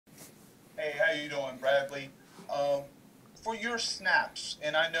How you doing, Bradley? For your snaps,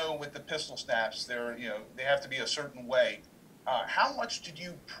 and I know with the pistol snaps, they have to be a certain way. How much did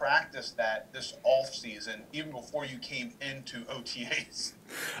you practice that this off season, even before you came into OTAs?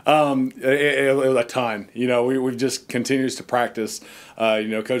 It was a ton. We've just continues to practice.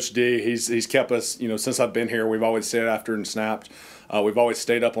 Coach D, he's kept us. Since I've been here, we've always stayed after and snapped. We've always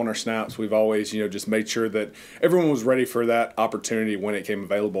stayed up on our snaps. We've always, just made sure that everyone was ready for that opportunity when it came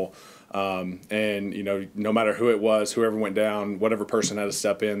available. And no matter who it was, whoever went down, whatever person had to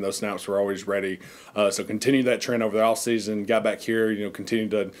step in, those snaps were always ready. So continue that trend over the off season. Got back here, continue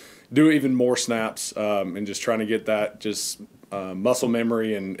to do even more snaps, and just trying to get that just muscle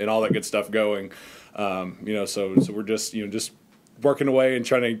memory and all that good stuff going. So we're just working away and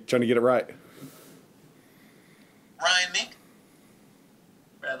trying to get it right. Ryan Mink.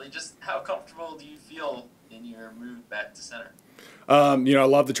 Bradley, just how comfortable do you feel in your move back to center? I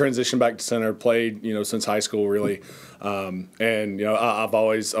love the transition back to center. Played, since high school, really, and I've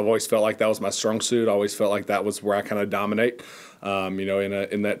always felt like that was my strong suit. I always felt like that was where I kind of dominate.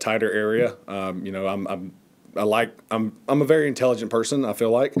 In that tighter area. I'm a very intelligent person. I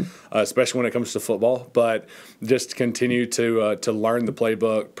feel like, especially when it comes to football. But just continue to learn the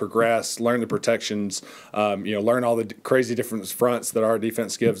playbook, progress, learn the protections, learn all the crazy different fronts that our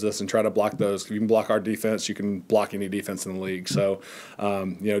defense gives us, and try to block those. If you can block our defense, you can block any defense in the league. So,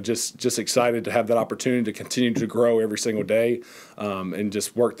 just excited to have that opportunity to continue to grow every single day, and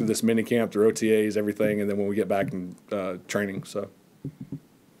just work through this mini camp, through OTAs, everything, and then when we get back in training. So,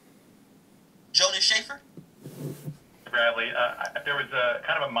 Jonas Schaefer. Bradley, there was a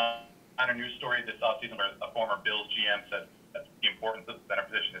kind of a minor news story this offseason where a former Bills GM said that the importance of the center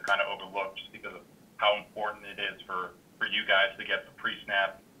position is kind of overlooked just because of how important it is for you guys to get the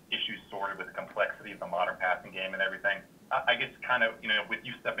pre-snap issues sorted with the complexity of the modern passing game and everything. I guess kind of, with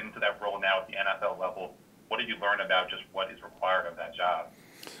you stepping into that role now at the NFL level, what did you learn about just what is required of that job?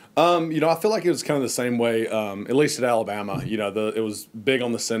 I feel like it was kind of the same way, at least at Alabama. It was big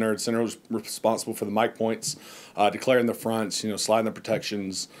on the center. The center was responsible for the mic points, declaring the fronts, sliding the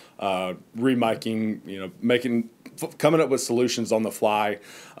protections, remiking, coming up with solutions on the fly.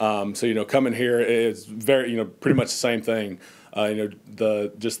 Coming here is very, pretty much the same thing.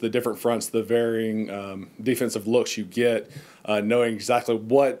 The different fronts, the varying defensive looks you get, knowing exactly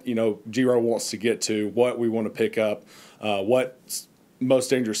what Giro wants to get to, what we want to pick up, what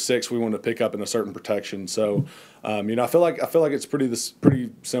most dangerous six we want to pick up in a certain protection. So, I feel like it's pretty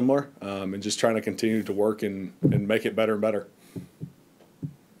similar, and just trying to continue to work and make it better and better.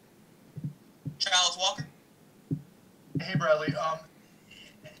 Charles Walker. Hey Bradley.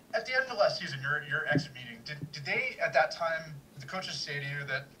 At the end of last season, your exit meeting, did they at that time, the coaches say to you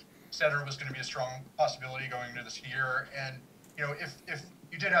that center was going to be a strong possibility going into this year? And if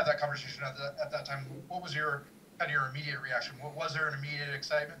you did have that conversation at that time, what was your immediate reaction? Was there an immediate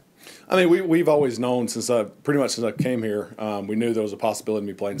excitement? I mean, we've always known since I came here, we knew there was a possibility of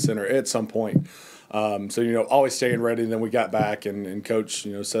me playing center at some point. Always staying ready. And then we got back, and Coach,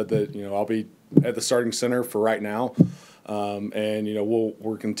 said that I'll be at the starting center for right now, and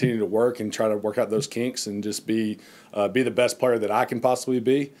we'll continue to work and try to work out those kinks and just be the best player that I can possibly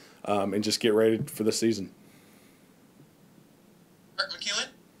be, and just get ready for the season. Mark McEwen.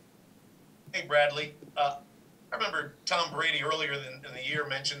 Hey Bradley. I remember Tom Brady earlier in the year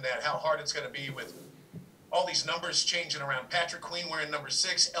mentioned that how hard it's going to be with all these numbers changing around. Patrick Queen wearing number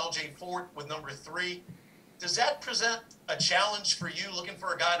 6, L.J. Fort with number 3. Does that present a challenge for you looking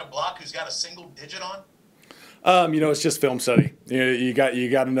for a guy to block who's got a single digit on? It's just film study. You got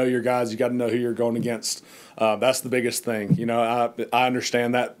to know your guys. You got to know who you're going against. That's the biggest thing. I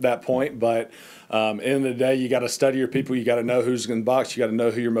understand that point, but end of the day, you got to study your people. You got to know who's in the box. You got to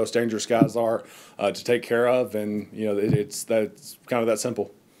know who your most dangerous guys are to take care of, and it's kind of that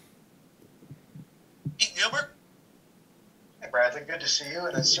simple. Gilbert. Hey Bradley, good to see you,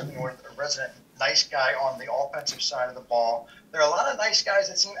 and it's certainly a resident nice guy on the offensive side of the ball. There are a lot of nice guys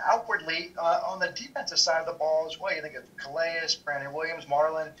that seem outwardly on the defensive side of the ball as well. You think of Calais, Brandon Williams,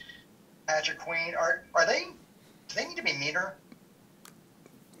 Marlon, Patrick Queen. Do they need to be meaner?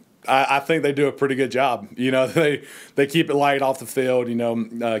 I think they do a pretty good job. They keep it light off the field.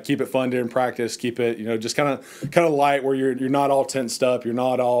 Keep it fun during practice. Keep it just kind of light where you're not all tensed up. You're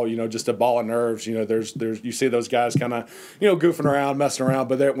not all just a ball of nerves. There's you see those guys kind of goofing around, messing around.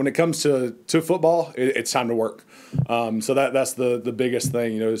 But when it comes to football, it's time to work. So that's the biggest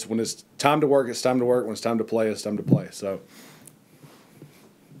thing. Is when it's time to work, it's time to work. When it's time to play, it's time to play. So.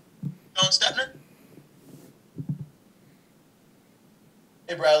 John Stepner.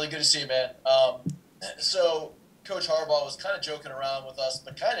 Hey, Bradley, good to see you, man. So Coach Harbaugh was kind of joking around with us,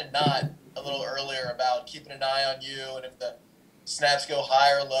 but kind of not a little little earlier about keeping an eye on you, and if the snaps go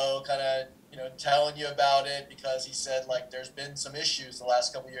high or low, kind of telling you about it, because he said like there's been some issues the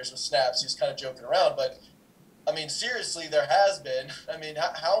last couple of years with snaps. He was kind of joking around, but I mean seriously, there has been. I mean,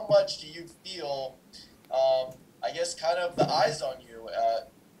 how much do you feel? I guess kind of the eyes on you.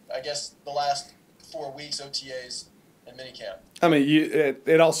 I guess the last 4 weeks OTAs and minicamp. I mean,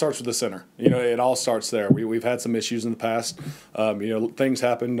 it all starts with the center. It all starts there. We've had some issues in the past. Things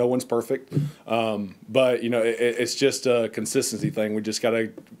happen. No one's perfect. But it's just a consistency thing. We just got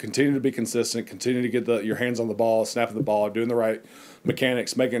to continue to be consistent. Continue to get your hands on the ball, snapping the ball, doing the right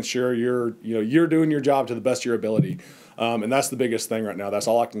mechanics, making sure you're doing your job to the best of your ability. And that's the biggest thing right now. That's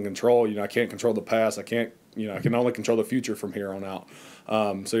all I can control. I can't control the past. I can only control the future from here on out.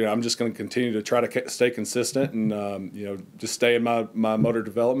 So I'm just going to continue to try to stay consistent and just stay in my motor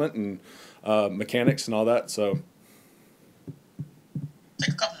development and mechanics and all that. So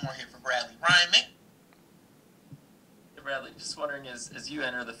take a couple more here for Bradley. Ryan, Mick. Hey, Bradley, just wondering, as you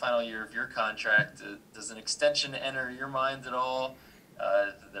enter the final year of your contract, does an extension enter your mind at all?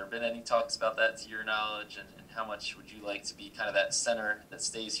 Have there been any talks about that to your knowledge, and how much would you like to be kind of that center that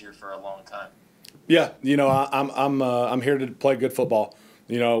stays here for a long time? Yeah, I'm here to play good football.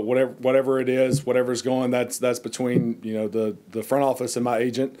 Whatever it is, whatever's going, that's between the front office and my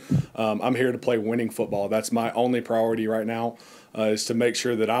agent. I'm here to play winning football. That's my only priority right now, is to make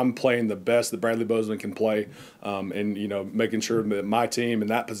sure that I'm playing the best that Bradley Bozeman can play, and making sure that my team in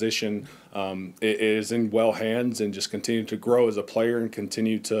that position is in well hands, and just continue to grow as a player and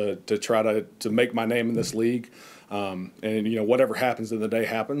continue to try to make my name in this league. And whatever happens in the day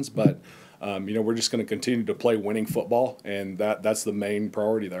happens, but. We're just going to continue to play winning football, and that's the main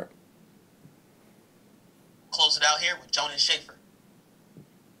priority there. Close it out here with Jonas Schaefer.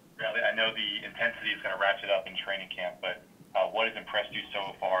 Bradley, I know the intensity is going to ratchet up in training camp, but what has impressed you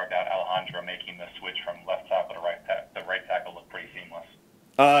so far about Alejandro making the switch from left tackle to right tackle? The right tackle looked pretty seamless.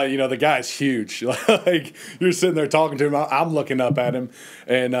 The guy's huge. Like, you're sitting there talking to him, I'm looking up at him,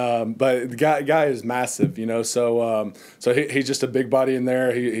 and but the guy is massive. So he's just a big body in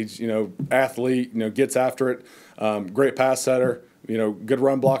there. He's athlete. Gets after it. Great pass setter. Good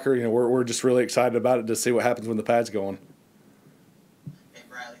run blocker. We're just really excited about it to see what happens when the pad's going. Hey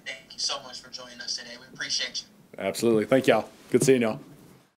Bradley, thank you so much for joining us today. We appreciate you. Absolutely. Thank y'all. Good seeing y'all.